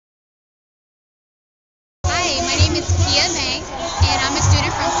May, and I'm a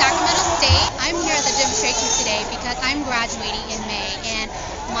student from Sacramento State. I'm here at the demonstration today because I'm graduating in May, and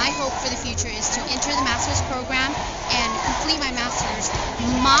my hope for the future is to enter the master's program and complete my master's.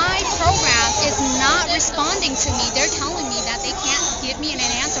 My program is not responding to me. They're telling me that they can't give me an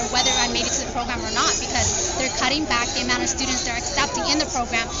answer whether I made it to the program or not because they're cutting back the amount of students they're accepting in the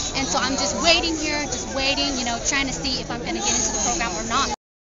program. And so I'm just waiting here, trying to see if I'm going to get into the program or not.